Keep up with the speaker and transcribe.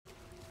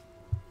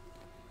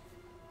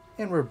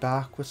And we're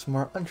back with some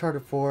more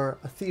Uncharted 4,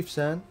 A Thief's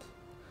End.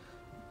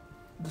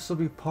 This will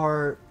be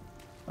part,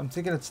 I'm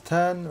thinking it's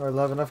 10 or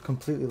 11, I've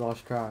completely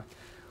lost track.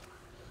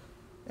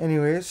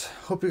 Anyways,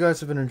 hope you guys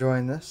have been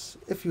enjoying this.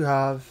 If you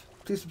have,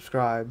 please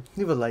subscribe,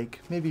 leave a like,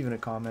 maybe even a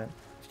comment.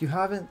 If you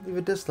haven't, leave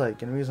a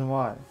dislike and a reason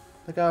why.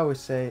 Like I always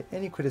say,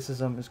 any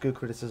criticism is good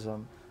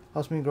criticism.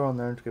 Helps me grow and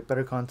learn to get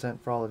better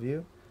content for all of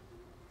you.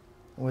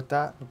 And with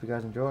that, hope you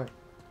guys enjoy.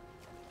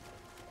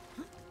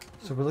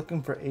 So we're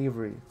looking for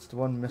Avery. It's the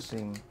one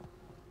missing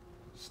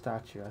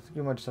statue. I think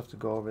we might just have to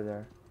go over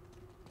there.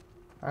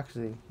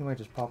 Actually, he might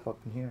just pop up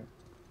in here.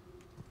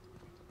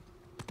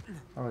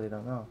 I really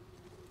don't know.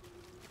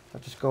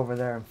 I'll just go over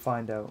there and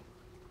find out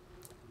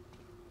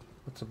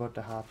what's about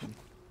to happen.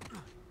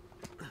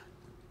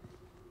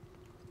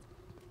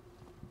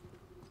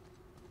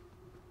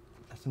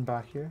 Nothing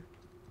back here?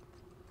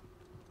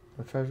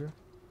 No treasure?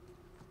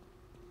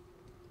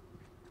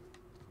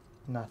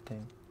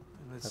 Nothing.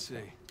 Let's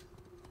see.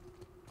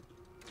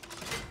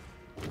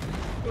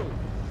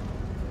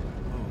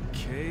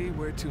 Okay,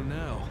 where to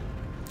now?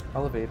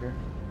 Elevator.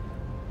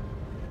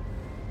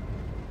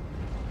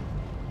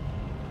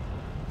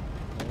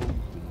 Holy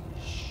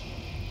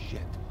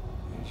shit.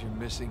 There's your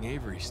missing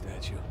Avery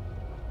statue.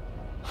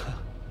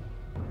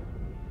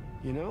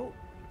 You know,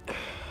 I'm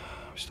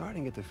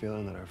starting to get the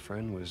feeling that our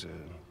friend was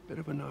a bit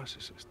of a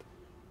narcissist.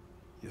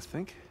 You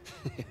think?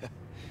 Yeah.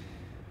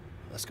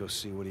 Let's go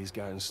see what he's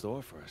got in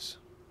store for us.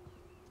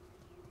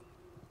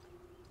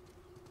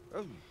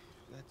 Oh,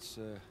 that's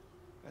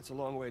a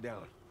long way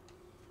down.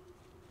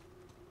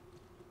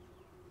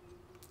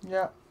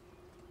 Yeah.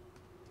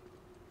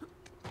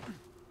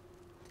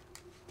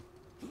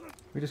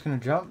 We just gonna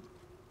jump?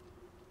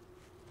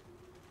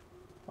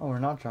 Oh, we're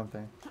not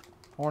jumping.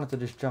 I wanted to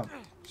just jump.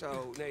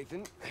 So,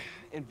 Nathan,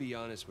 and be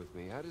honest with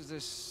me, how does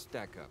this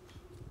stack up,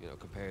 you know,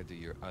 compared to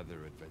your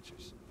other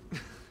adventures?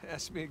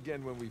 Ask me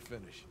again when we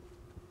finish.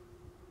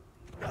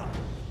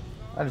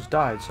 I just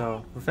died,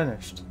 so we're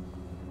finished.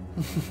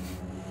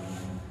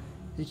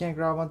 You can't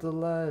grab onto the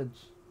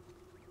ledge.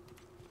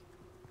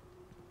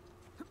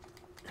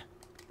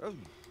 Oh,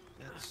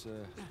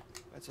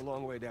 that's a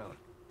long way down.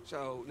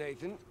 So,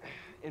 Nathan,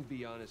 and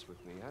be honest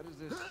with me, how does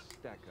this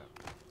stack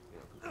up, you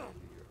know, compared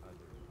to your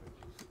other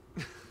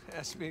adventures?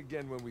 Ask me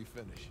again when we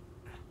finish.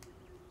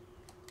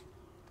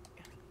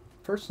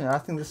 Personally, I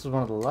think this is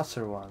one of the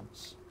lesser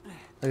ones.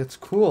 Like, it's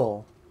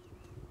cool,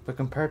 but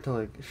compared to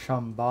like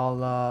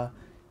Shambhala,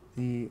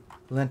 the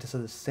Atlantis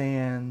of the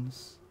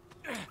Sands,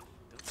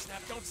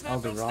 Don't snap,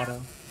 El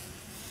Dorado.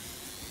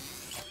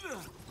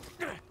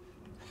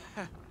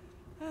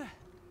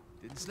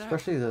 Didn't snap.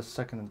 Especially the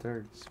second and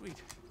third.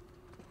 Sweet.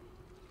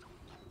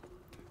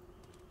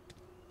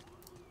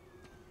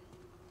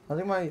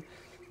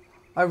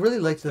 I really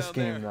like this Down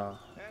game there. though.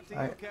 After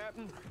I you,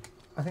 Captain.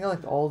 I think I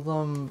liked all of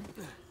them.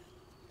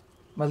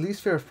 My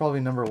least favorite is probably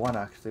number 1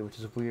 actually, which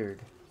is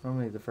weird.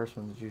 Normally the first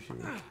one is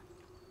usually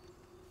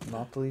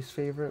not the least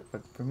favorite,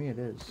 but for me it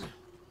is.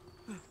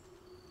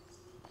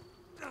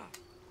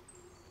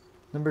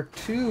 Number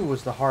 2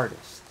 was the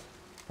hardest.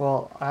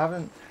 Well, I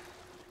haven't...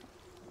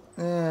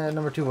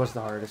 number 2 was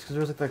the hardest, because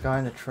there was like that guy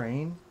in the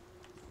train,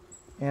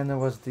 and there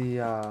was the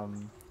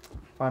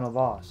final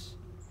boss.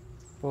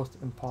 Both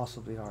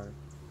impossibly hard.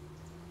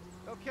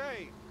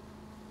 Okay.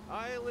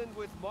 Island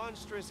with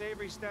monstrous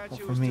Avery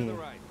statue for is me. to the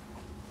right.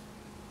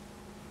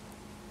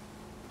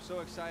 I'm so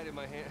excited,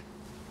 my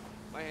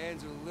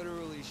hands are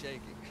literally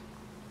shaking.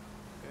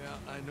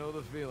 Yeah, I know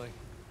the feeling.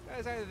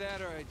 It's either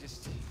that or I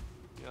just,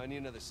 you know, I need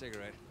another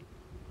cigarette.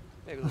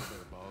 Maybe a little bit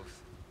of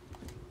both.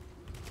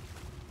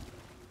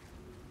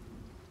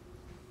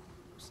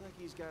 Looks like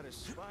he's got a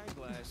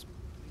spyglass, but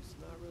he's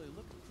not really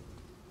looking for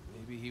it.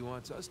 Maybe he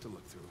wants us to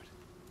look through it.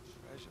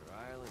 Treasure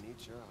Island,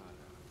 eat your heart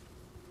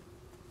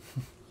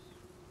out.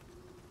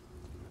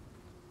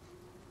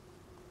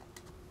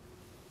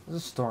 Is a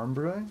storm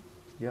brewing?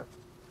 Yep.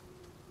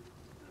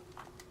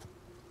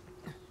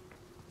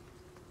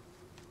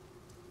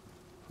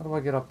 How do I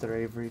get up there,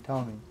 Avery?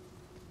 Tell me.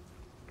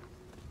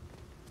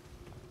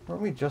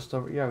 Weren't we just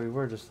over? Yeah, we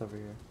were just over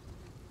here.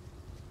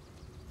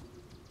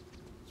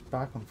 It's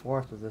back and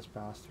forth with this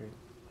bastard.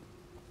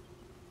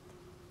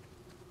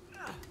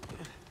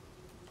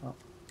 Oh.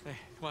 Hey,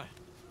 come on.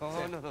 Oh,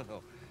 Sam. no.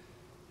 Oh,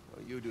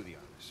 you do the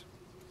honors.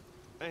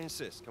 I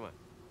insist, come on.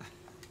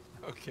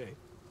 Okay.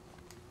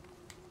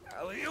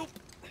 Alley-oop!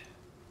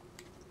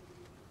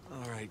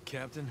 All right,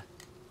 Captain.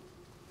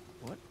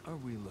 What are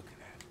we looking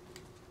at?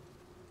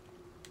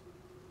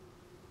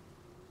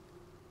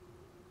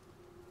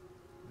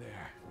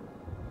 There.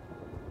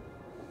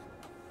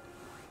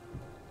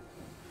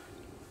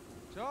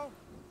 So,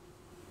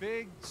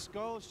 big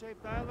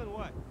skull-shaped island,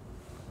 what?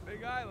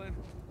 Big island.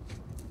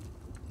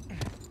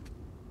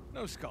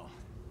 No skull.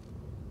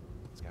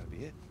 It's gotta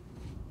be it.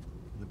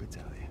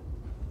 Libertalia.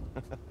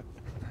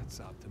 That's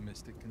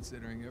optimistic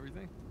considering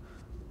everything.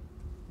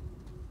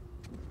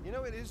 You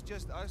know, it is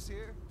just us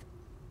here.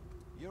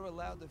 You're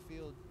allowed to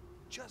feel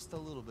just a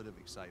little bit of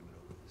excitement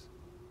over this.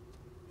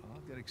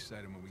 I'll get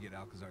excited when we get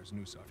Alcazar's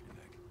noose off your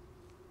neck.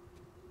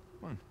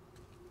 Come on,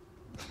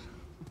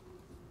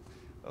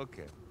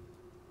 Okay.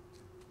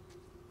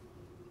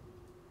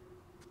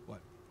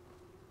 What?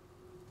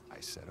 I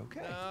said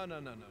okay.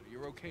 No.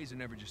 Your okays are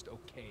never just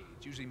okay.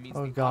 It usually means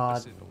Oh, the God.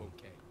 opposite of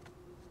okay.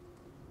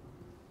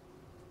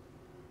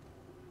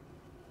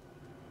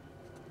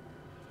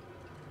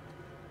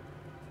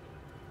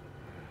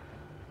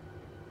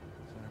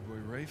 Is that our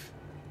boy Rafe?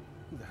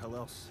 Who the hell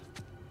else?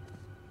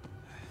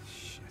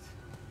 Shit.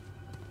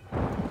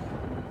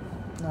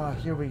 Oh,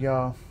 here we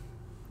go.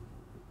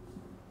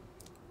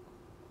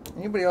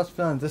 Anybody else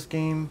feeling this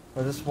game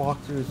or this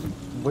walkthrough is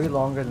way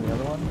longer than the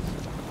other ones?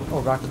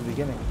 Oh, back to the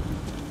beginning.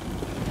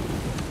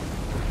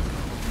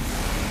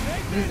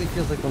 It usually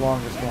feels like the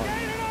longest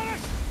one.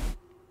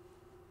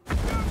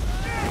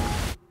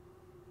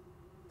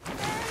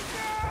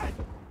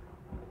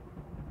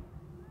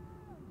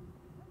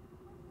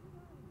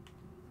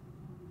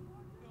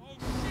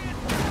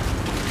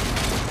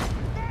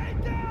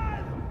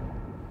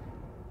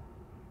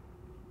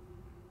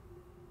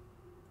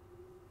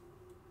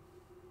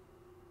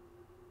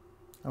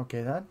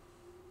 Okay then.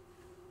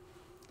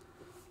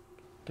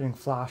 Getting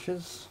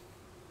flashes.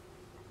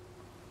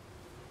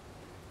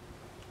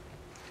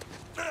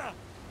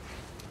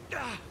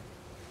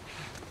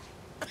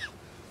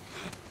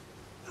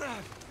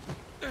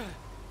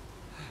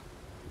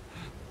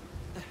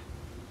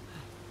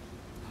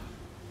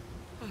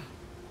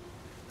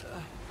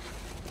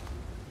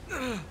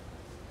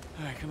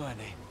 All right, come on,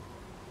 Nate.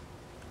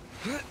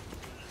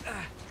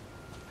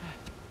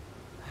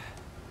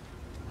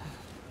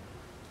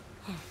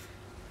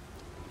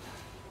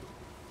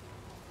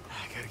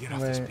 I gotta get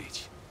off this Wait.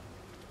 beach.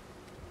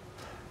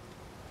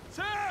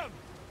 Sam!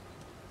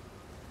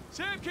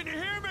 Sam, can you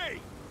hear me?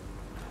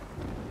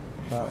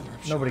 But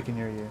nobody can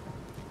hear you.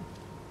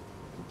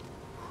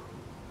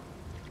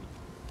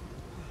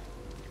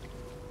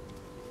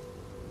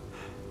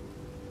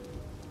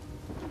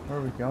 Where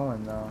are we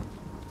going though?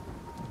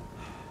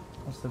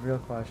 That's the real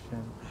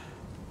question.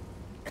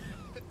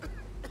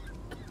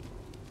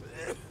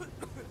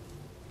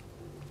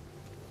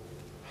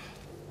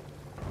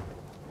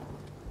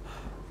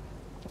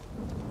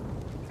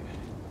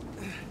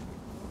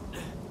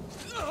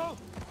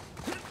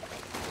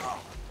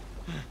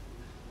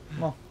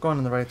 Well, going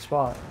in the right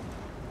spot.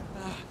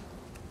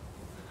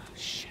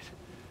 Shit.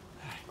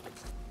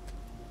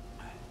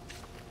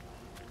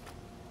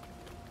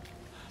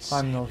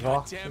 Climbing those God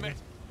rocks. damn it.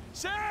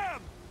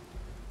 Sam!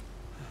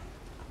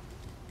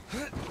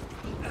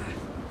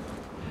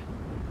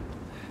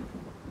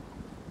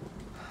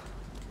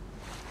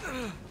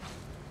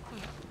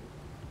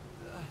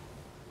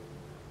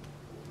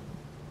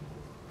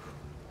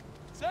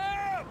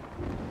 Sam!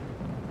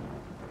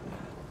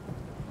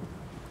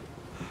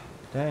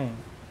 Dang.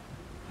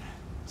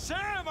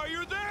 Sam, are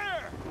you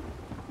there?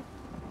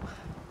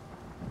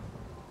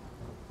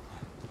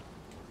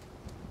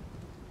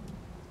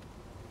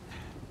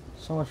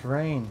 So much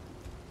rain.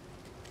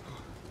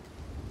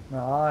 My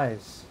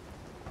eyes.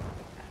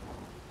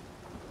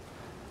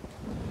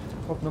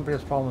 Hope nobody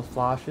has problem with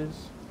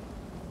flashes.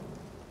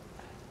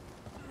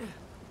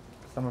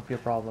 'Cause that might be a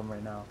problem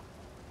right now.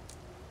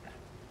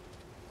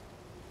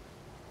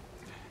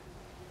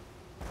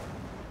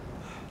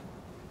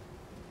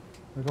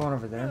 We're going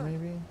over there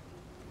maybe?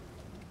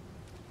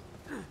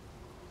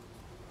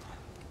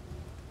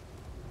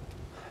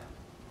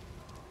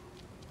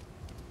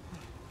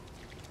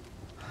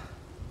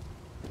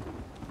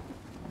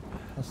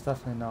 That's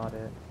definitely not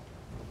it.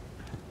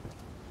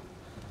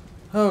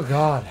 Oh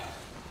God.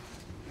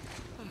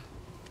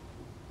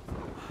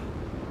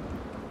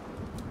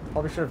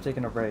 Probably should have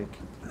taken a break.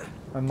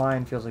 My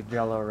mind feels like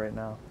jello right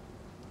now.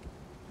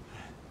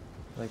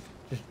 Like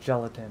just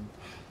gelatin.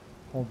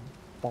 Whole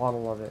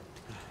bottle of it.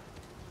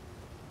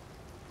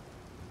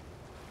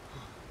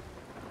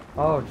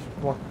 Oh, just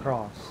walk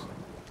across.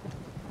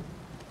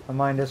 My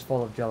mind is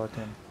full of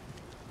gelatin.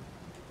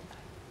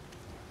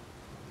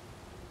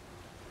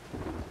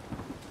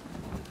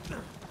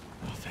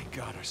 Oh, thank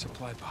God, our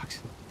supply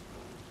box.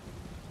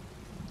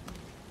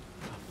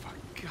 Oh,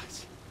 for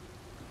guts.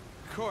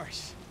 Of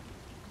course.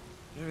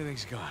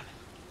 Everything's gone.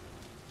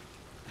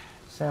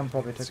 Sam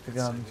probably took the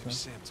gun. Maybe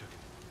So. Sam took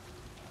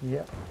it.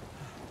 Yep.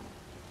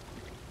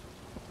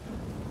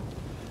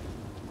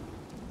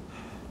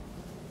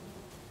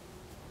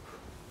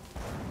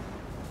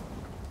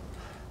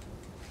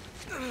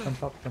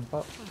 Jump up, jump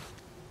up.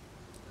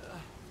 On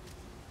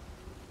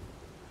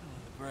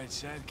the bright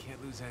side,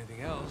 can't lose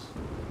anything else.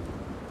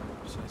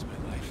 Besides my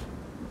life.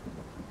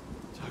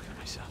 Talking to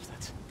myself,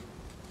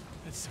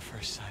 that's the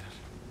first sign of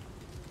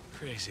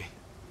crazy.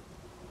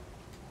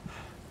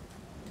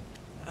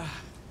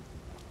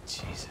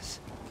 Jesus.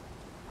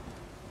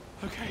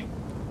 Okay.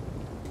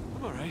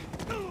 I'm alright.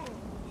 No,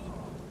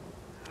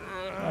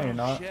 you're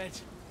not.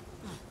 Shit.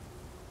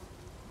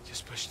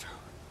 Just push through.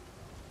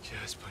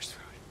 Just push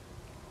through it.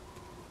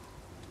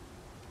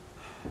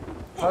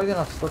 How are you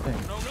not slipping?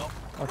 No.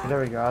 Okay, there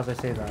we go, as I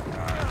say that. What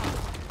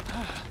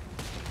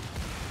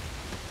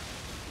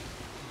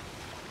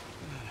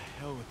the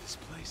hell with this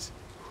place?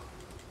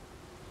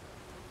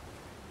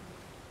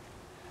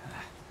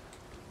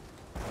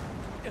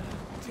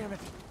 Damn it.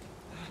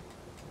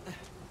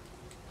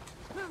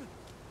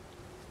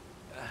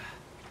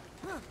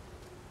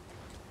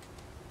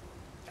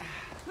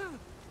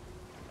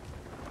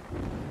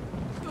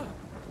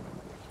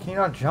 Can you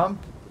not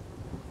jump?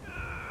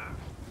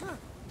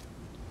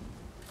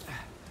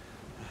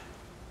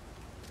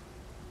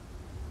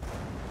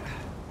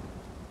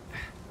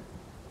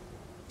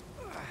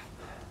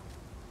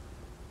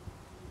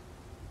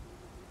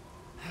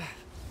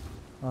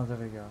 Oh, there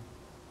we go.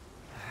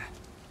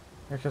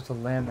 You're just to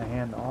land the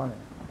hand on it.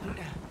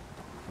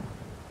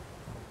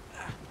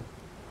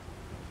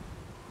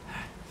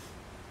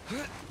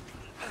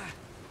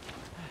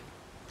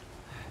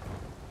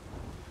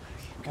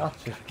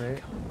 That's just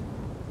great.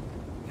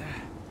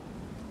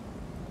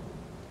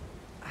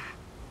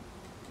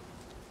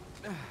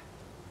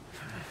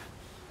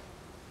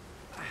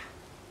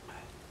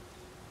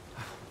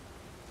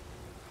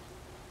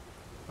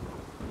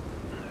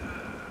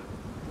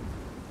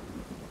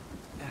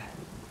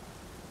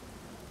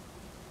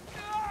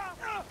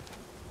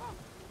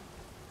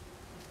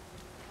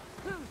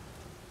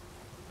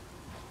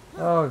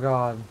 Oh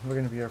god, we're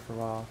gonna be here for a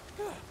while.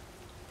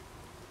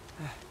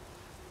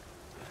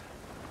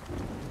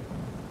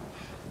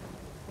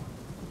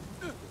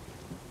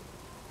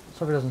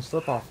 Hope he doesn't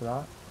slip off of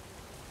that.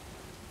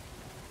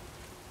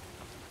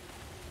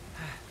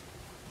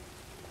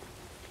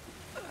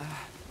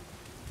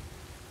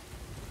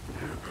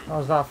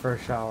 How's that for a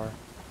shower?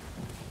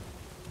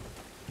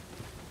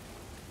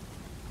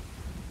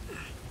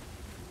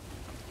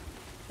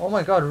 Oh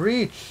my god,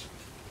 reach!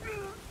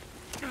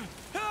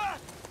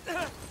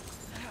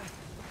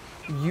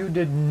 You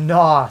did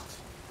not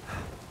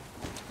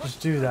just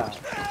do that.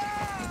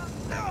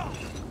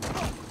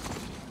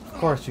 Of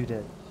course you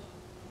did.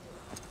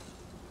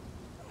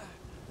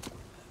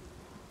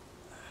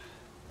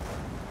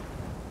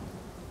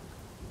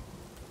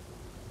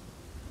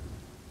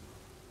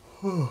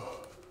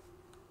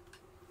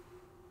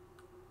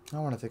 I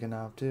want to take a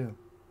nap too.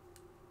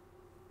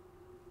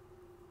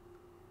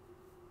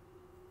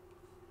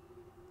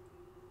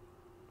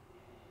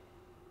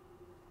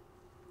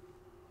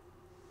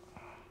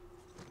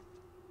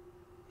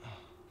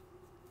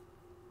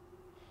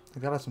 They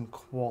got us some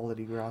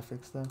quality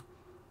graphics though.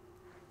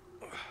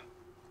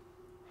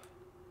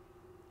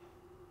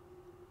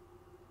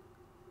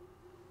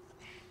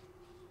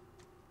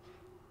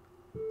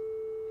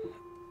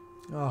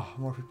 Oh,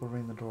 more people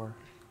ring the door.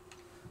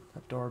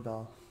 That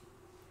doorbell.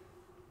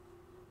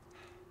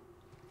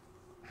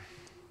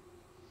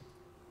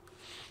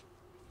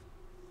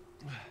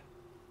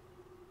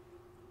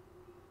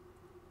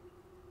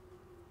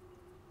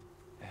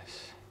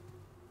 Yes.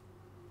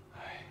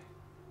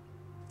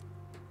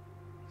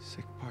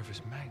 Sic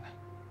parvis magna.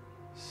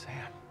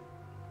 Sam.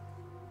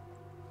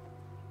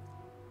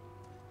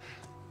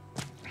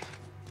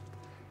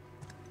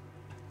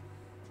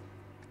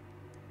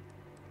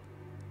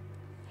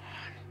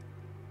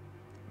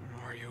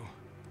 Where are you?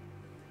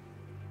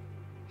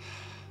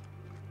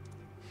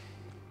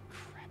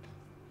 Crap.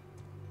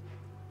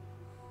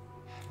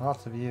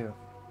 Lots of you.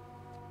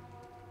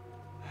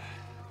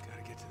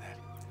 Gotta get to that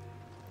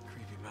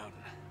creepy mountain.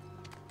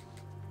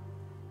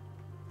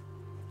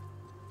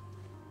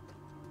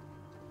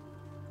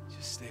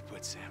 Just stay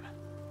put, Sam.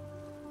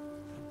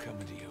 I'm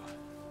coming to you.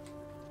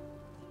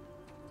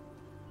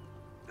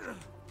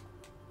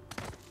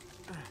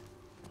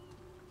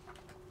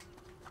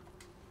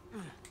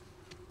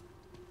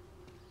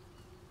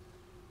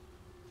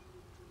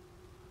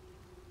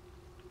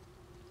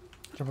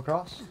 Jump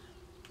across?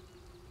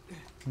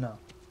 No.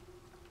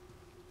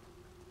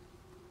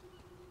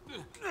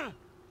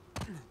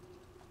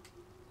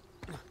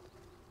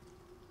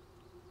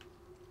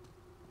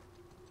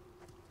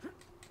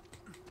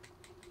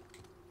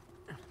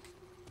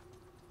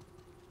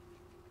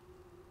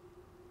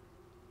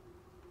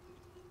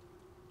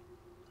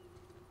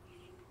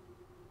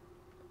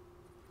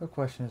 The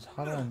question is,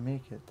 how do I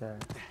make it there?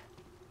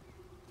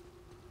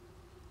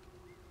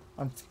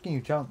 I'm thinking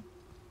you jump.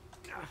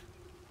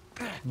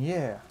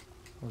 Yeah,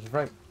 I was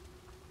right.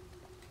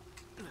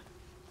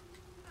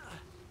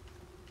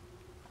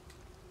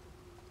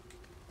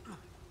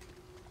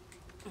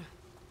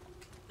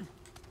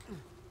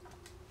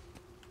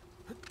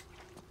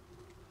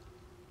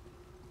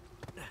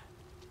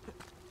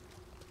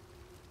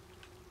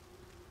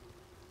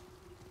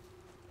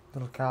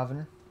 Little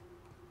cavern.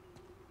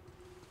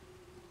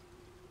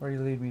 Where do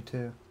you lead me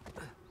to?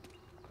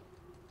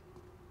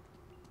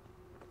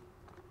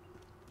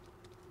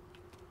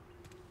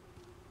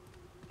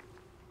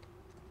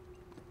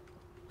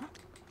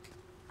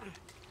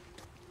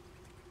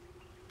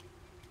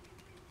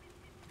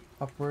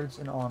 Upwards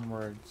and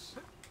onwards.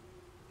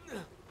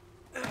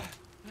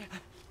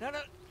 No.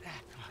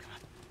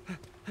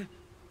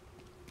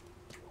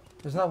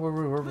 Isn't that where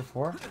we were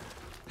before?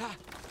 Oh,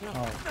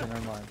 okay,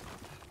 never mind.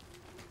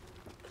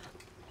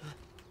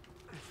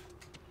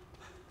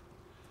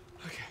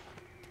 Okay.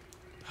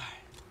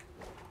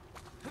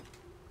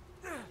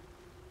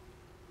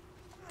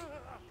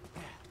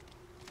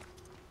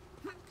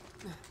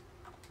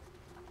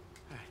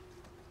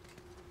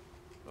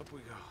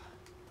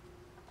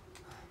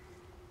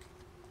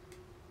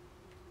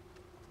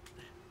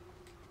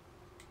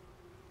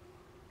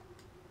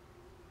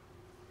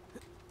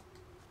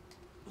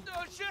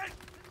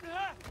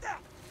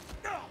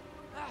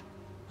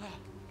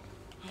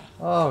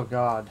 Oh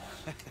God.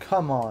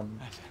 Come on.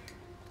 That's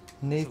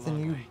a Nathan,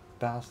 long you way.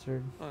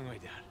 bastard. Long way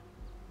down.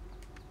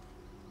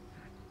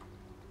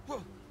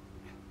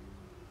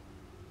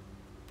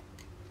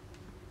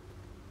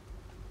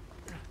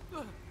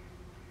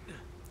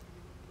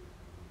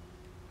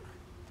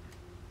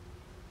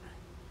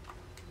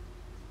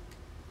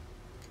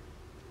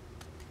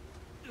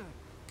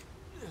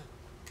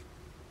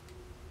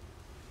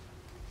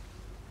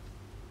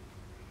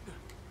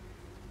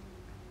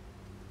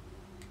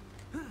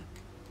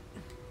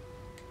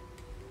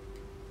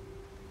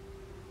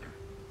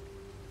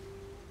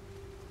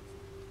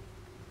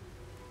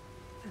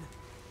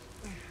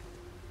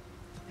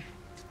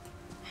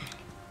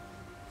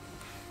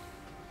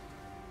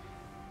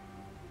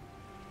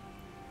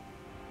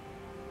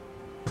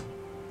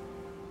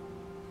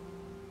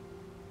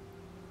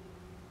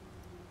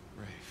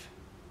 Rafe.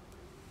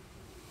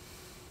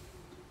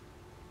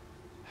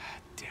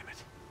 Damn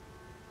it.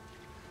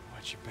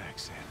 Watch your back,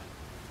 Sam.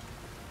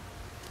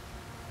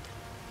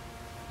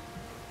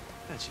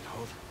 That should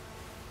hold.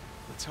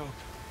 Let's hope.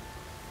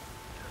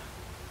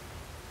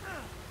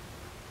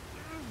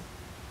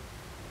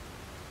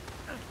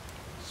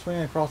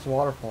 Swinging across the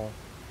waterfall.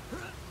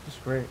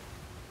 Just great.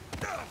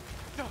 Huh?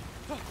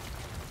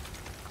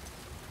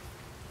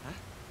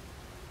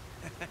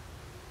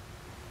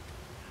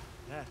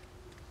 That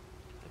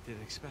I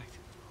didn't expect.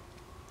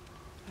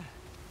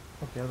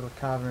 Okay, a little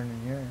cavern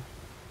in here.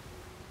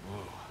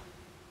 Whoa.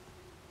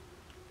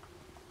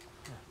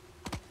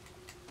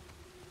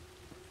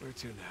 Where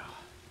to now?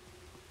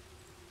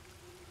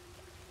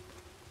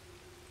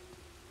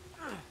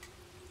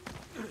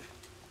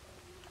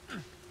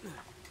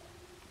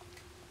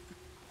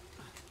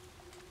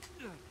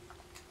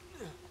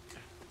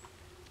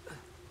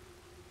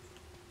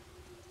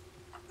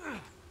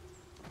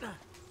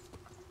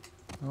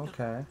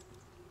 Okay.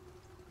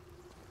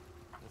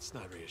 That's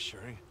not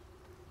reassuring.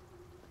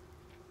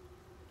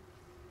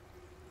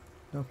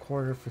 No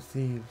quarter for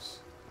thieves.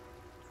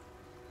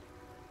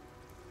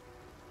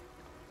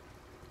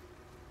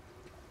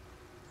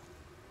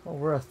 Oh,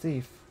 we're a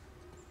thief.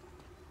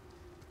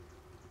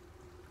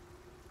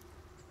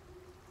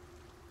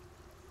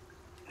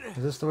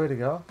 Is this the way to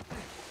go?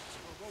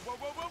 Whoa,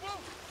 whoa, whoa, whoa,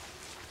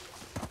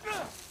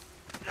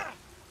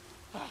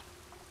 whoa!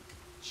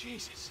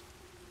 Jesus.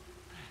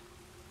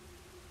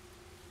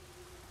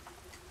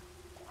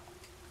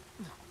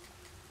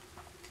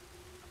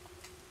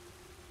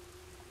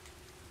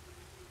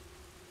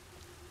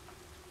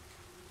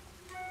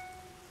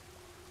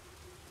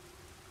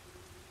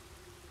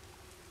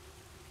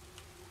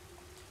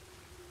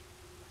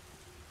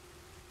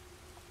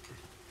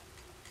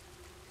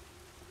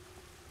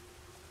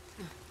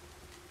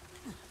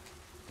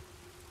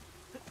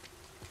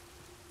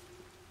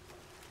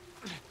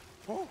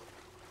 Oh,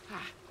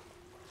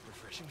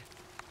 refreshing.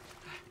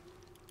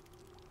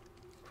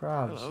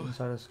 Crabs Hello.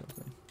 inside a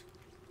something.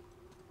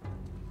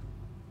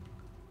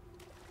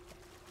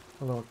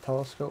 A little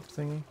telescope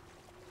thingy.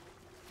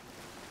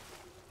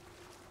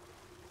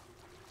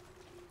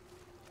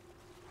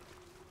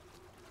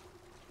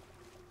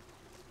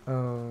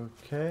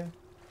 Okay.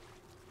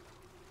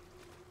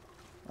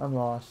 I'm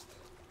lost.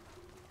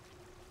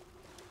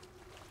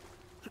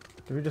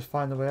 Did we just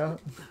find the way out?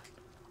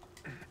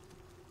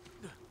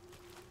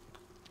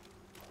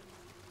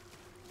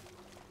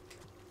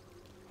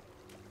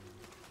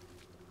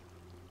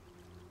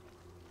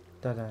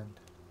 Dead end.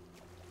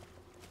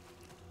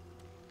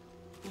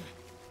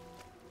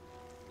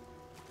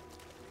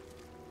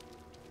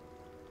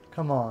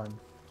 Come on.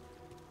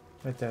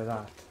 Right there,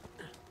 that.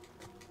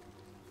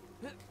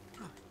 Are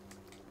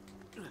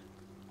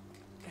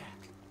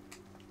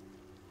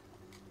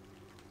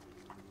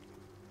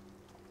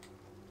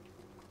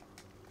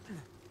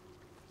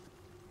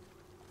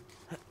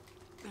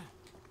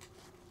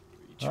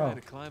you trying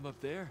to climb up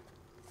there?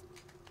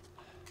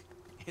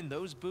 In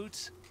those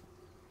boots?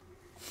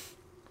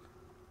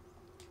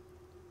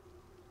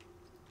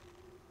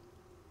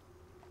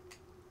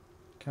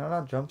 Can I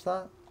not jump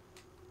that?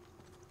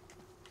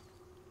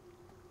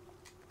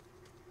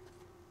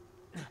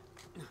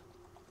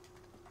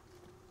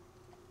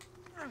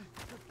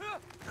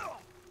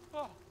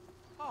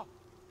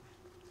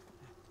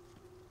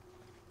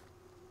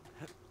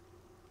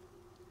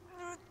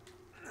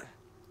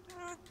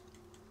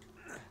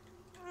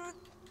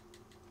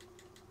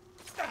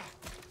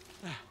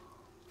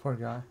 Poor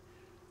guy.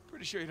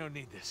 Pretty sure you don't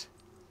need this.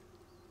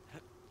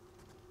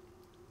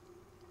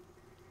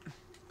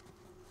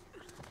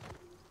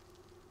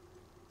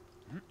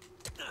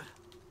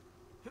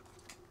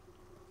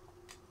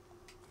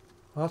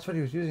 Well, that's what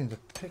he was using to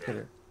pick at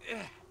it.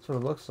 That's what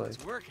it looks like.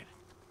 It's working.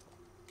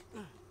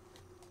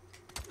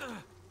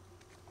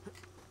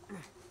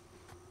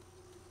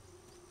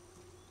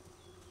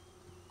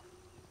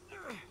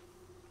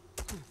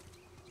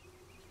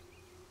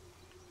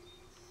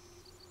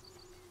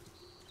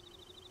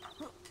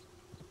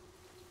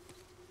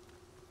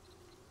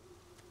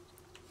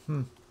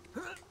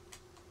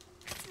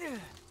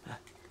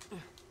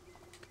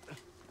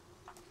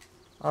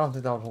 I don't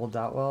think that would hold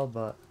that well,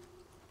 but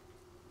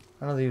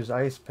I know they use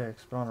ice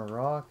picks, but on a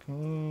rock,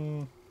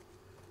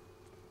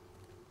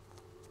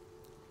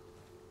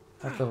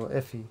 that's a little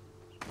iffy.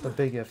 It's a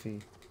big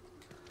iffy.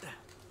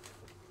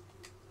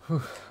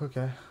 Whew,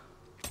 okay.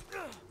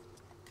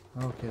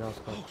 Okay, that was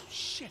close. Oh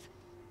shit!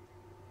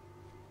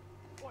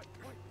 Wait.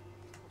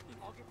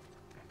 I'll get...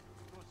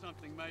 Or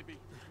something, maybe.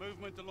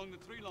 Movement along the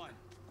tree line.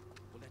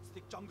 Well, that's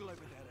thick jungle over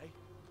there, eh?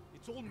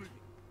 It's all moving.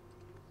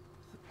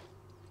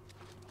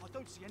 I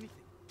don't see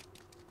anything.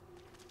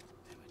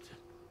 Damn it.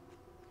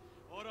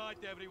 All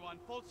right, everyone.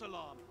 False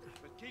alarm.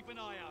 But keep an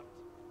eye out.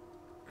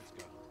 Let's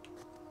go.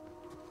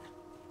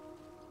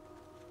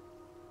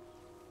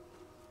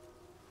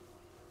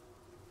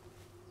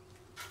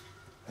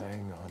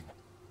 Hang on.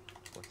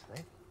 What's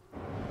that?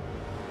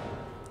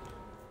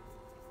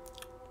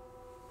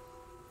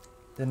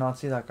 Did not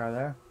see that guy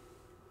there.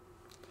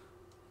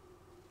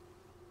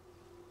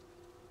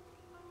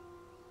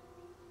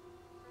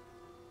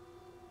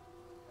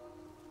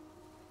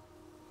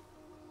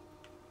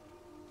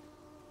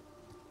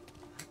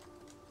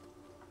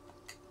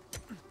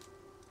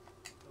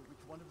 So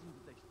which one of them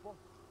did they spot?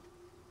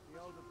 The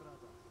older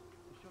brother.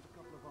 He shot a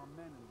couple of our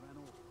men and ran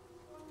off.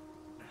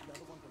 The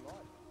other one's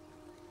alive.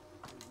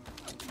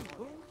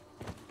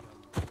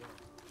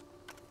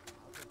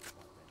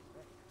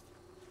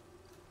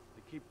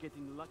 They keep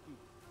getting lucky.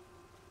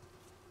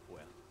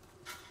 Well,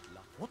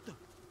 luck. What the?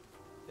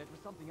 That was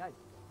something, eh?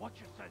 Watch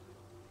yourself.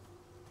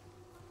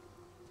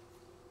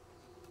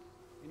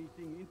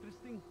 Anything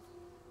interesting?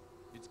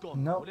 It's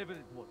gone. No. Whatever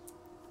it was.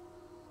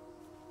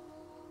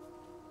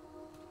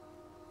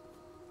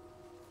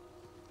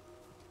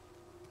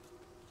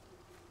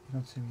 You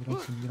don't see me, you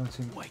don't see me, you don't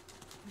see me. Wait.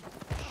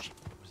 Shit,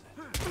 what was that?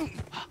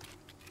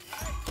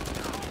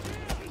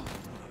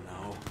 Oh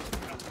no.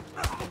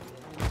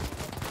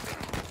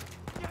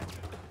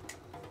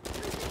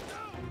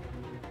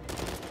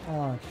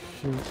 Oh,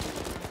 shoot.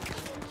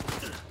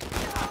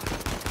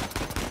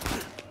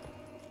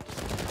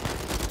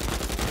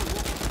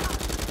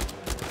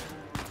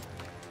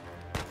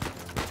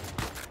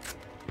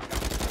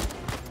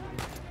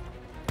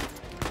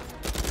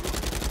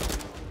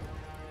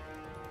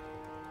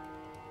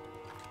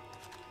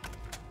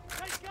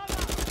 Take cover!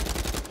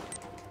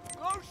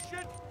 Oh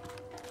shit!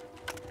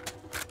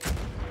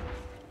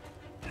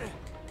 Come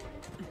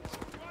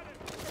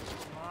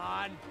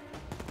on!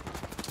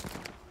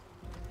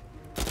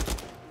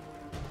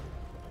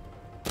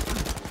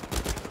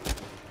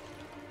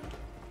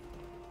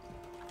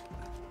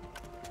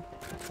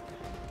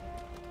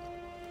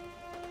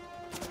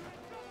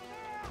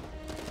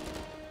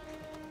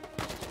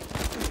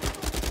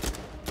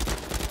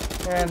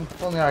 Man,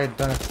 if only I had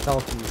done it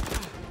stealthy.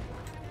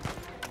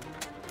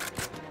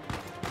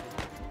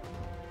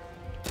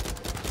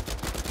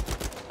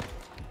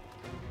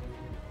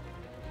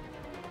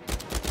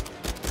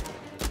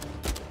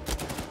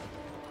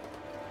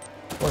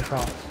 Four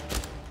shots.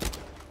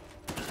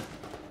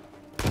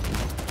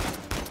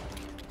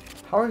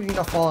 How have you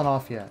not fallen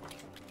off yet?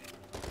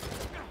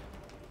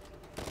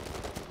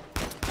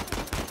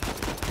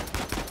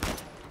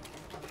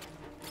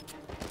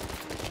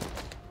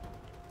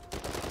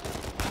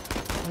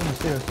 Let me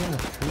see, was he in the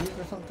trees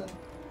or something?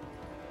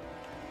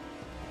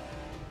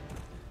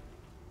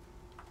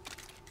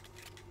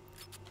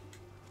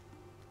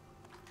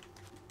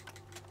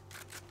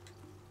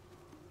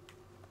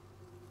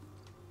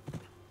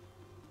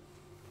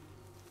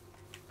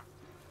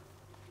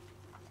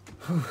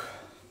 Whew.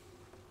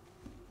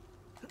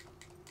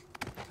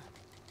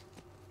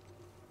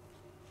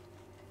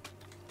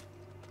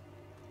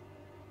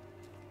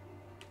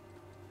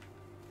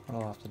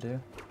 What I'll have to do.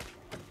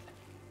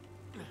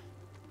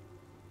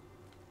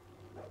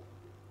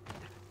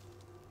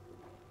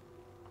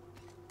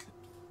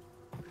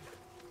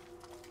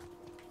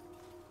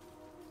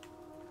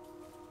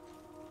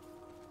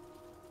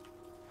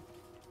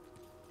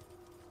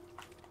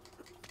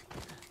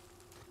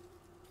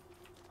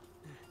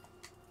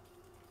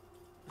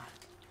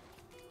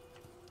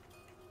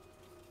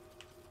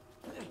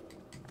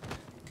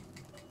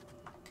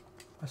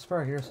 I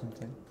swear I hear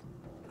something.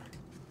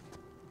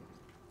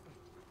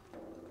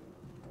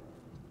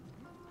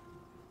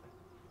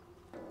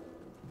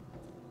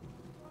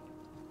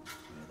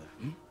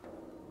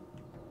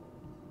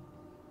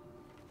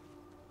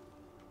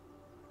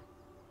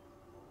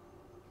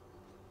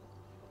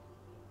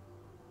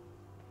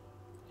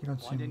 You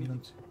don't see me, you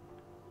don't see me.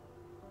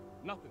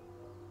 Nothing.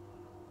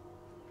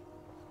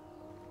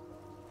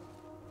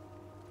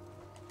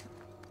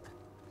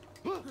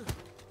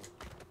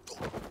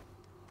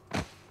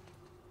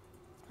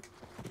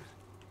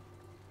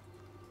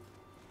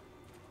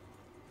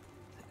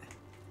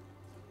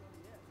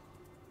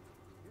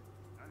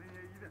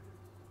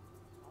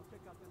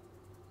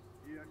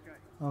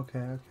 Okay,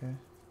 okay.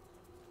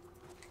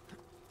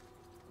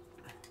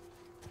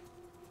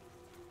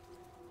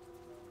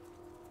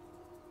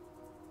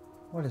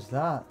 What is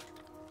that?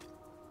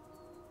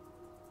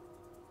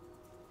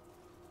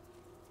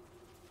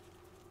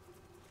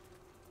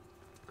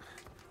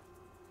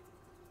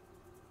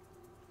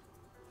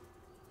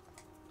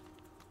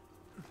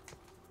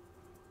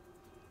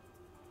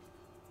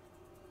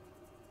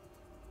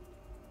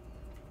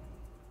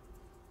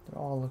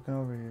 looking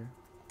over here.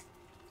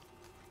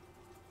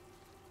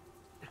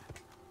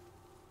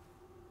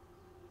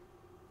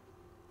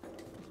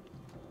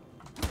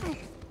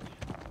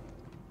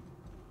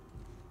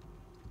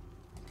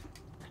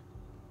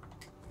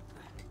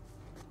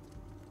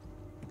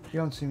 You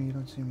don't see me, you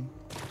don't see me.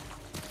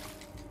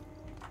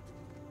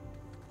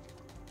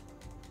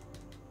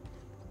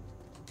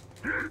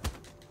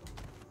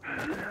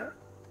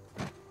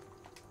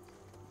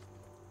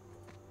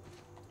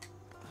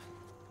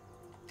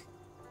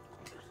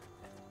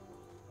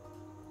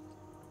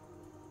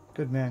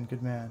 Good man,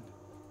 good man.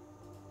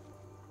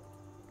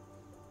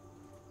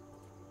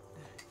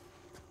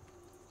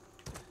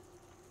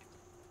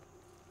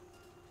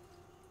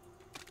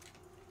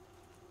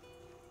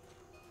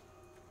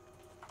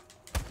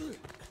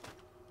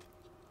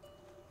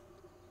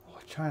 Oh,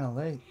 China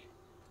Lake.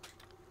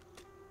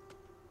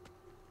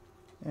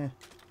 Eh.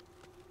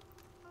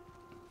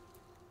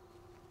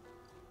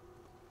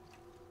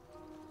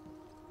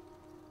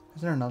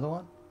 Is there another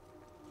one?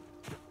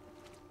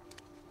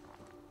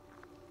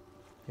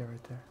 Yeah,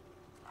 right there.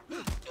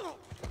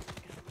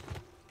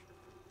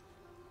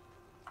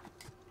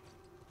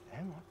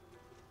 Hang on.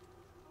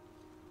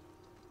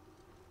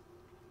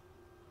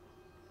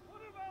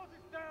 What about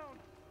it down?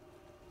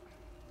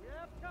 We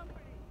have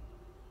company.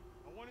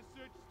 I want a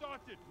search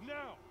started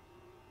now.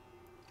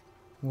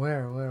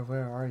 Where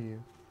are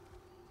you?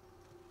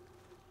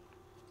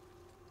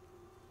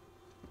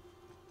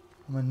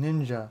 I'm a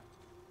ninja.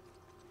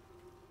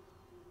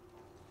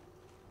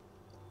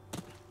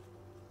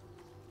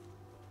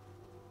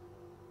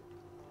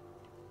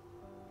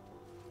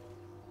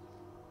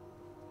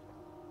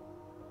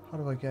 How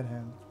do I get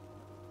him?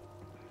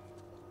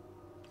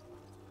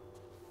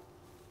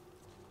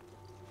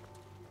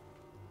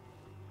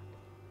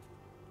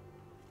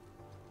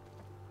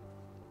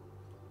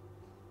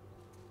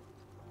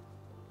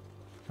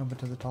 Jump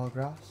into the tall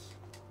grass.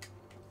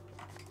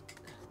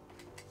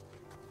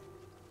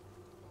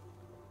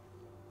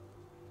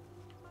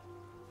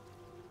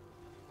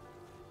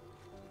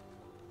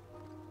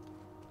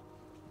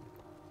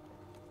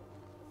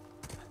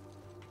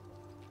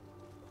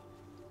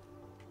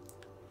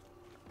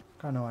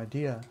 Got no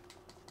idea.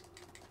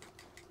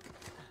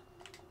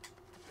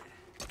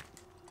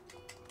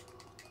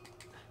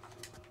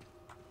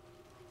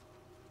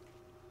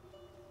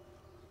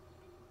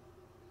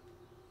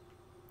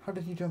 How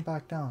did he jump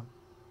back down?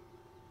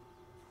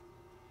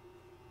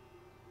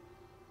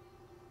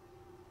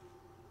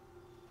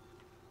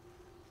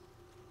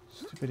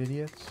 Stupid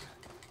idiots.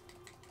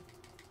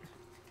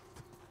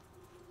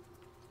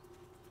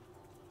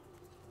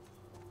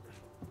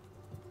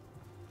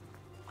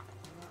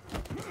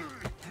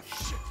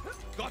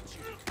 Got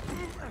you.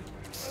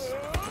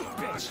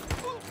 Bitch.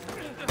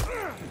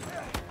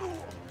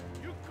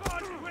 You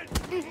can't quit.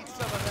 Need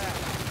some of that.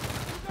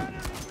 You're gonna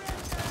regret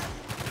that.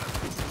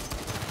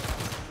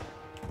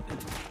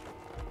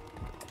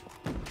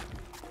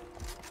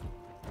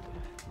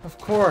 Of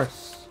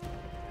course!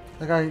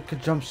 That guy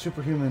could jump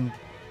superhuman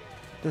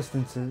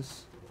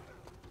distances.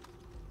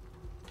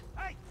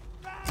 Hey,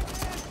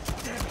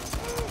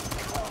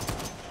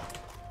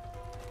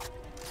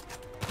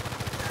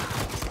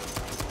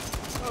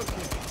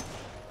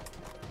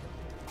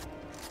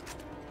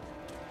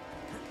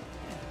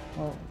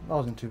 Well, that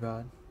wasn't too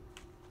bad.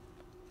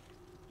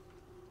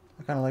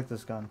 I kind of like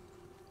this gun.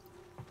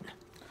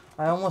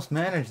 I almost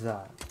managed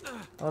that.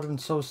 That would have been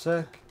so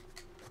sick.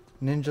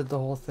 Ninja'd the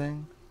whole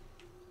thing.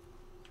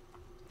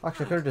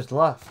 Actually, I could have just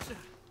left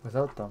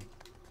without them.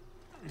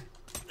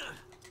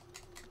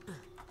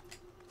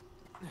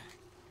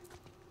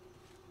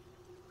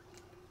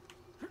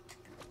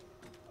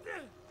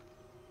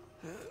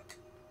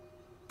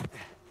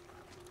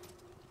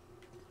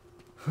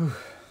 Whew.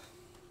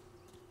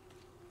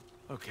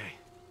 Okay.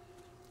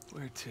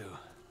 Where to?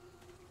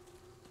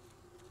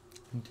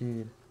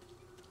 Indeed.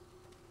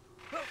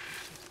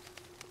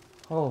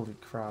 Holy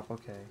crap,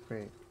 okay,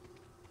 great.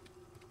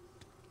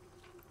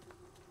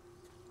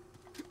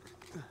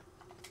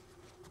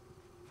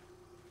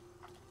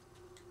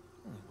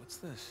 What's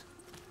this?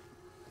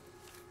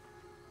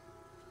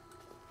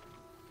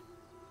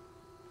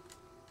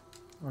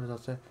 What does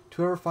that say? To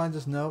whoever finds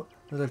this note,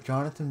 know that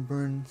Jonathan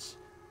Burns,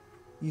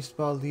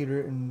 Eastbound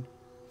leader and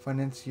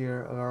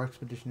financier of our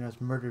expedition, has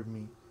murdered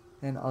me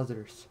and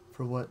others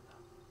for what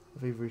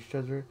of Avery's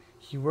treasure.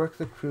 He worked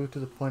the crew to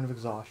the point of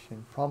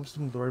exhaustion, promised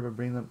them glory by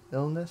bringing them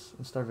illness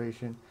and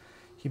starvation.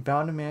 He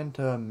bound a man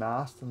to a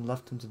mast and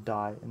left him to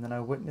die, and then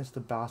I witnessed the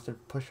bastard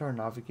push our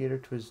navigator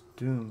to his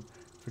doom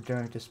for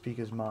daring to speak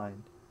his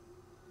mind.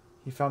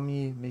 He found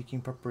me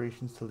making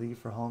preparations to leave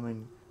for home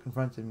and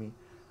confronted me.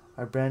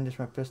 I brandished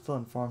my pistol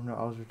and informed him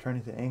I was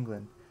returning to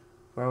England,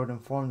 where I would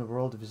inform the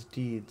world of his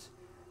deeds.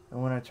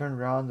 And when I turned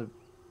round,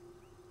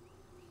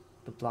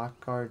 the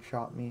blackguard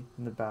shot me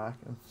in the back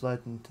and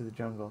fled into the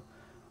jungle.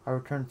 I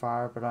returned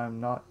fire, but I am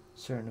not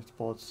certain if the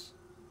bullets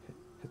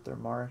hit their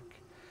mark.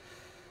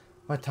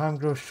 My time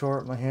grows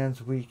short, my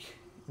hands weak.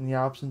 In the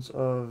absence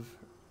of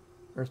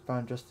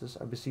earthbound justice,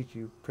 I beseech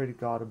you, pray to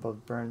God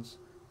above Burns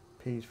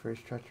pays for his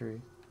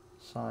treachery.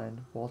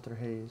 Signed, Walter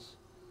Hayes.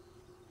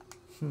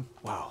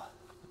 Wow,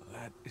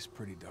 that is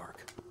pretty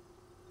dark.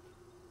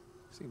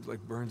 Seems like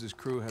Burns'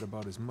 crew had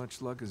about as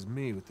much luck as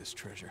me with this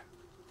treasure.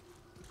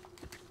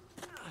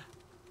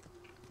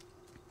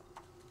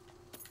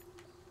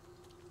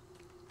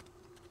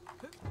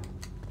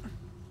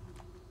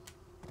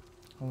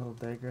 A little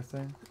dagger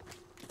thing.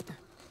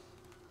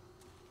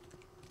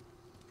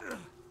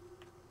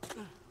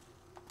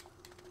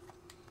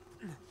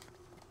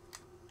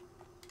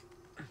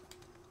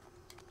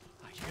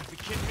 You gotta be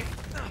kidding me.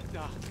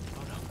 No,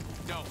 oh no.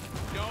 No,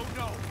 no,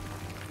 no.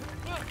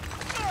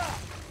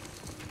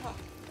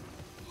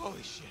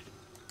 Holy shit.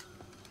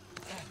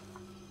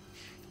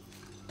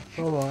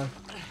 Hold on.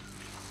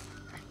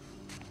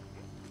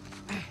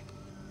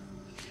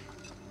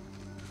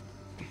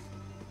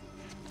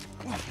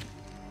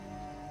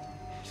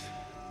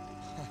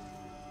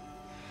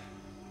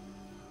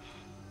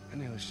 I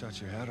nearly shot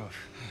your head off.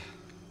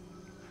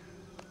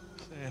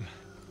 Sam,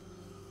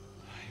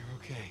 you're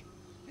okay.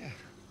 Yeah,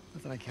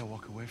 nothing I can't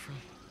walk away from.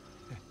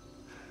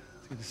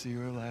 It's good to see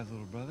you're alive,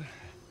 little brother.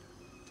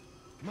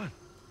 Come on.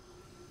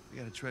 We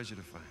got a treasure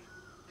to find.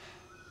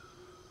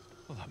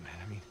 Hold up, man.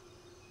 I mean,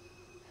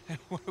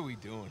 what are we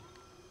doing?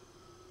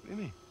 What do you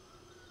mean?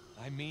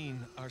 I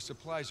mean, our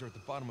supplies are at the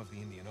bottom of the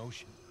Indian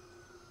Ocean.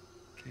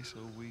 Okay, so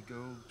we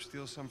go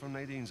steal some from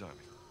Nadine's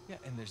army. Yeah,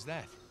 and there's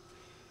that.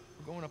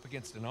 We're going up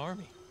against an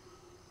army.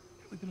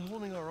 We've been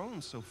holding our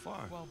own so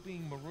far. While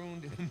being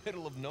marooned in the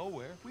middle of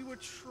nowhere. We were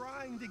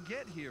trying to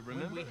get here,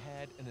 remember? When we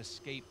had an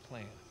escape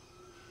plan.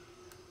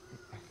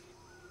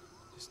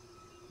 Just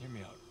hear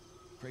me out.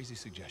 Crazy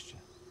suggestion.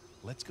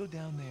 Let's go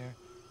down there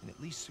and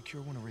at least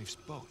secure one of Rafe's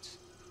boats.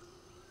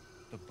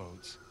 The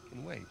boats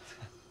can wait.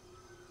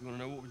 You want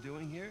to know what we're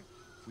doing here?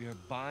 We are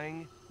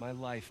buying my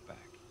life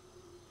back.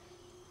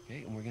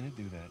 Okay, and we're gonna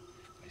do that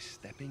by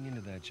stepping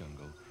into that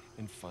jungle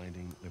and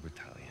finding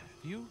Libertalia.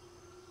 Have you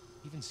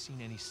even seen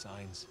any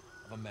signs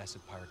of a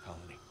massive pirate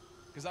colony?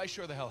 Because I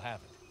sure the hell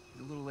haven't. It's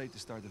a little late to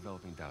start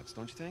developing doubts,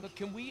 don't you think? Look,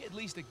 can we at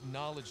least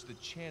acknowledge the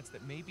chance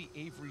that maybe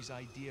Avery's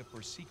idea for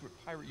a secret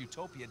pirate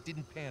utopia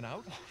didn't pan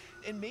out?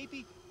 And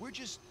maybe we're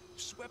just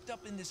swept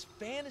up in this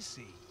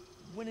fantasy,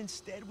 when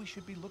instead we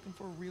should be looking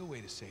for a real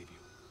way to save you.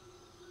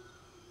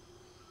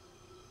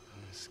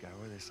 I'm gonna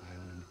scour this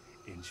island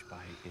inch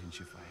by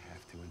inch if I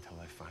have to until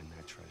I find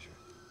that treasure.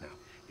 Now,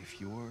 if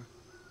you're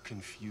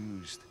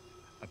confused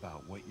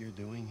about what you're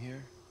doing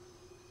here,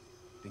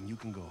 then you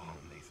can go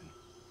home, Nathan.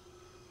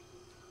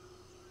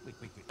 Wait.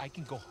 I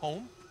can go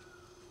home?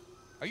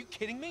 Are you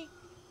kidding me?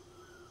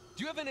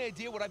 Do you have any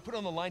idea what I put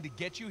on the line to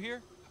get you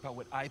here? About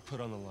what I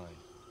put on the line,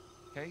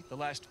 okay? The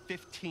last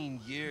 15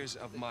 years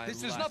of my life.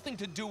 This has nothing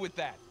to do with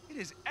that. It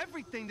has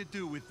everything to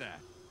do with that.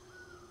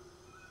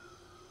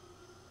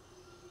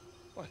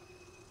 What?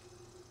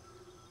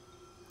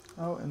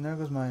 Oh, and there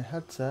goes my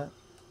headset.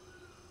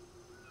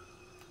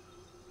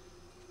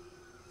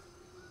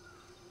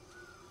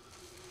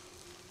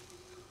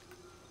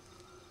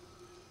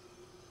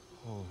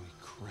 Holy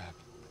crap.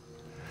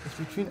 It's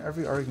between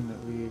every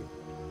argument we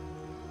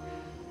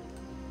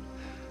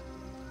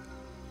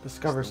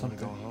discover Still wanna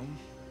something. go home?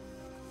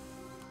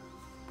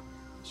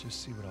 Let's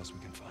just see what else we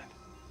can find.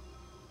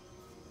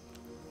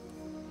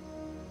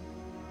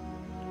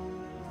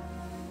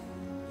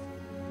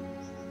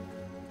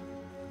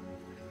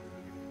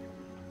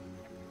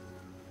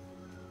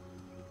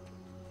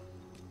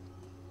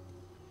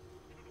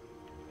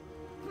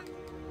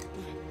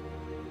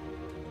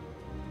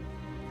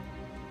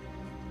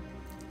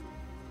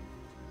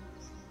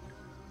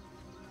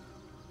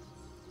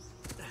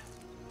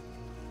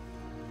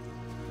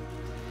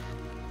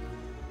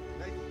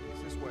 Nathan,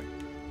 it's this way.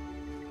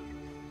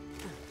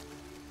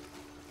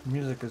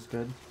 Music is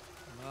good.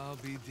 I'll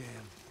be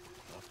damned.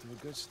 Off to a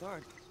good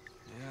start.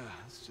 Yeah,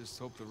 let's just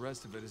hope the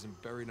rest of it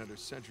isn't buried under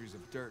centuries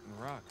of dirt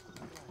and rock.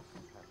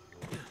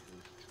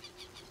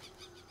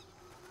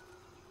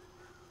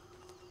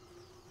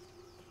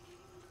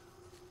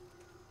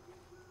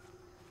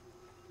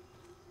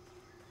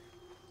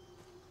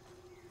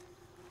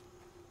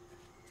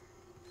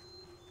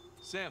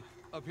 Sam,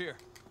 up here.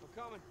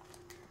 I'm coming.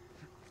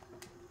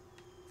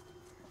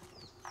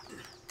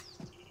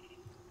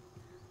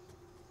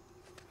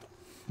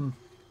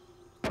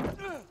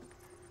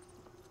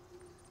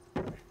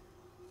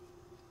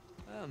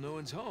 Well, no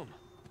one's home.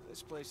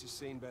 This place has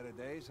seen better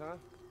days, huh?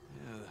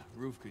 Yeah, the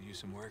roof could use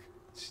some work.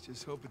 Let's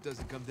just hope it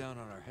doesn't come down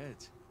on our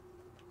heads.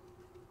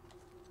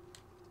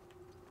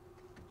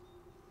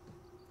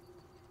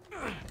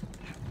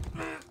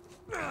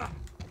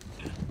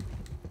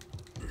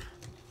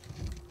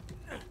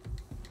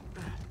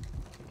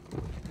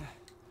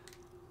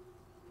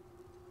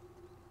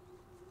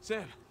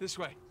 Sam, this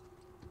way.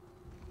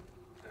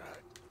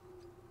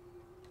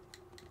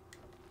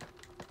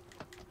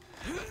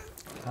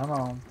 Come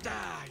on.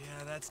 Ah,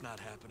 yeah, that's not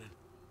happening.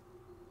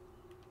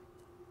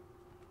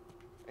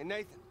 Hey,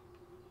 Nathan.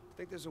 I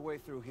think there's a way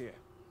through here.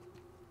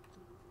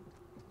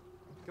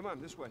 Come on,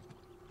 this way.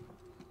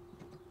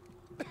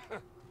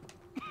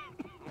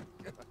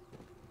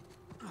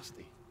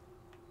 Rusty.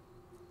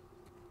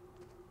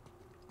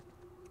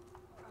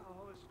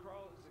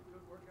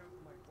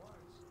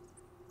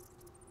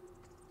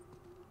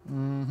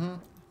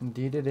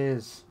 Indeed it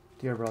is,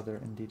 dear brother.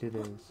 Indeed it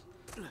is.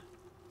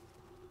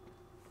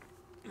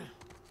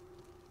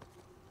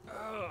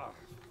 Oh,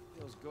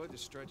 feels good to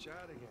stretch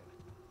out again.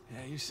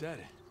 Yeah, you said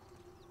it.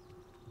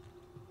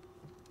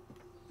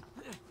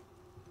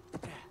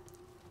 Okay,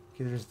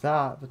 there's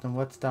that, but then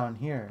what's down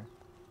here?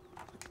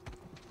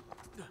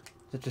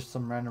 Is it just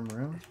some random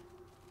room?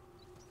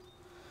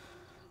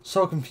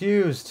 So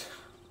confused.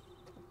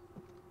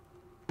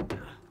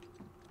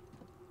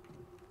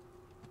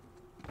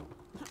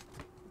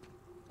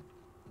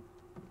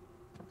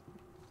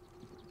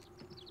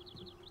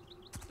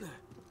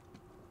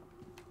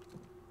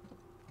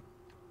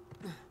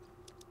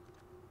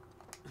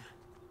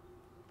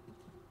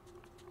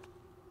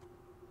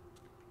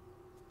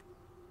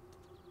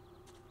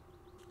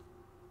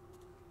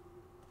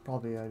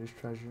 Probably Irish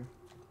treasure.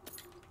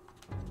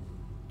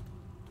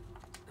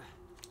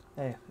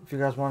 Hey, if you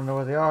guys want to know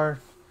where they are,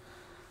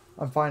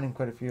 I'm finding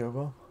quite a few of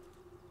them.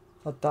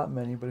 Not that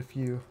many, but a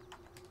few.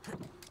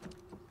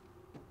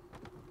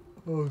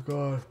 Oh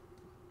god.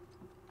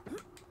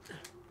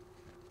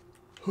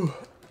 Whew.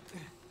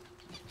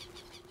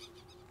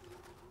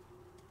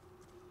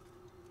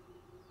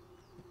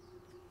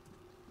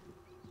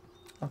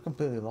 I'm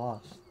completely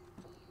lost.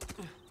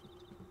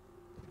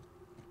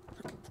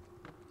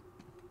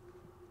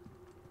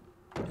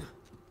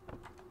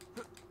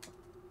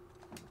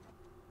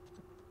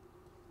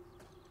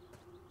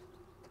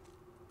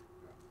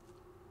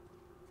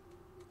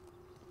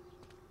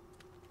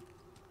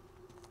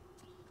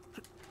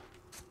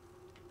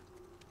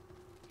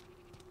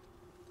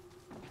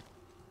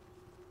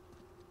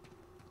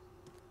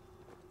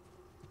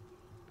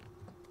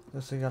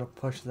 Guess I gotta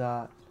push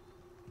that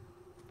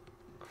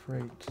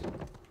crate.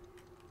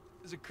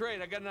 There's a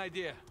crate. I got an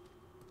idea.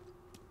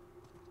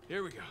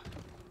 Here we go.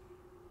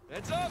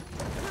 Heads up!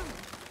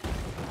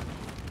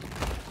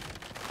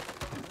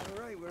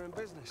 All right, we're in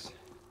business.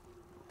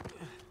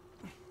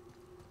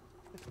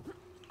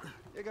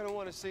 You're gonna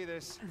want to see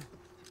this.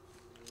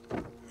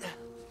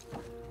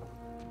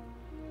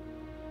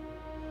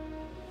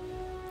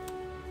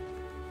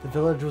 The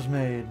village was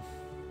made.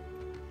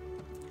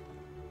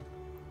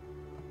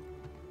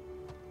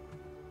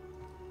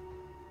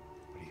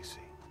 What do you see?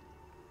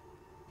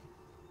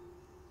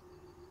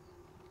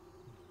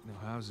 No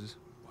houses.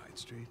 Wide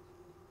street.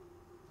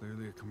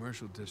 Clearly a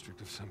commercial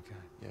district of some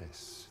kind.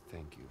 Yes,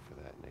 thank you for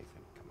that,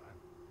 Nathan. Come on.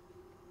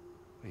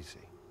 What do you see?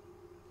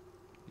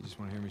 You just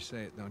want to hear me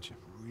say it, don't you?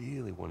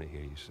 Really want to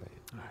hear you say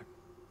it. All right.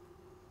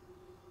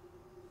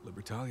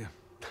 Libertalia.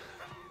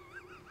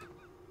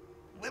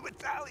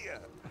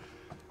 Libertalia!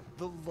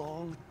 The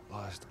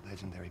long-lost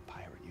legendary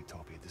pirate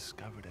utopia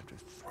discovered after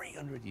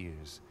 300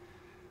 years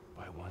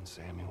by one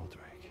Samuel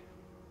Drake.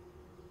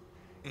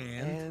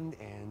 And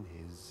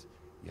his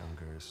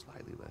younger,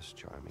 slightly less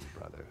charming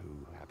brother who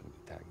happened to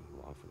be tagging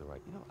along for the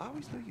ride. You know, I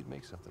always knew you'd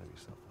make something of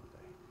yourself one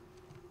day.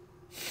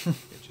 Yeah,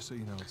 just so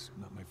you know, it's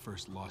not my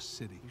first lost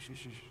city. You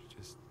should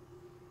just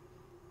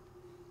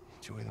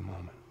enjoy the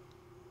moment.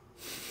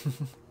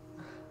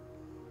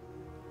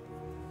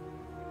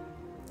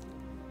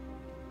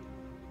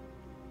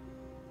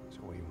 So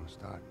where you want to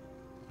start?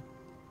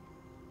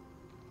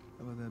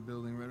 How about that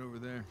building right over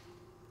there?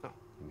 Oh,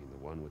 you mean the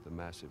one with the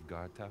massive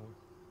guard tower?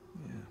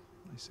 Yeah,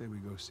 I say we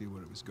go see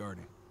what it was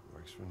guarding.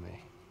 Works for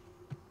me.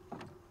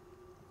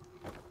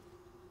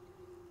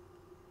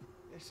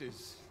 This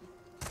is...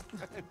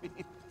 I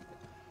mean,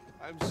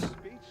 I'm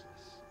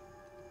speechless.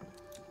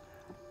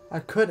 I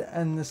could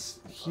end this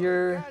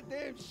here. Oh,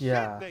 goddamn shit,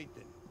 Yeah.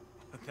 Nathan.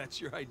 That's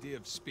your idea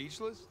of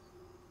speechless?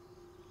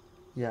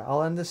 Yeah,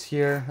 I'll end this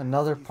here.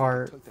 Another What do you think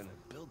part. it took them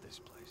to build this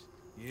place?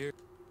 Years.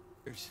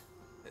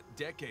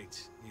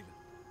 Decades, even.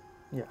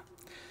 Yeah.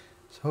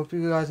 So hope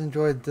you guys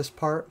enjoyed this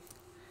part.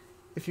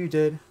 If you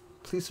did,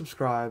 please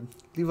subscribe,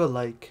 leave a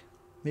like,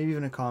 maybe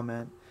even a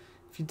comment.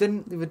 If you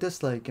didn't, leave a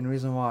dislike and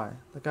reason why.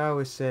 Like I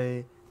always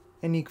say,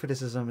 any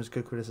criticism is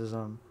good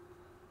criticism.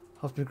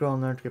 Helps me grow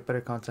and learn to get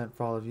better content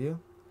for all of you.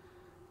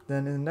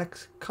 Then in the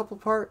next couple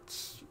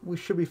parts, we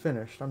should be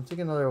finished. I'm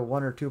thinking another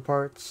 1 or 2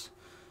 parts.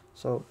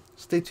 So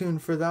stay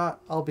tuned for that.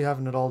 I'll be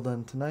having it all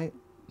done tonight.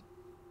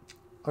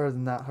 Other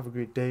than that, have a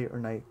great day or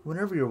night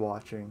whenever you're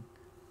watching.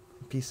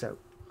 Peace out.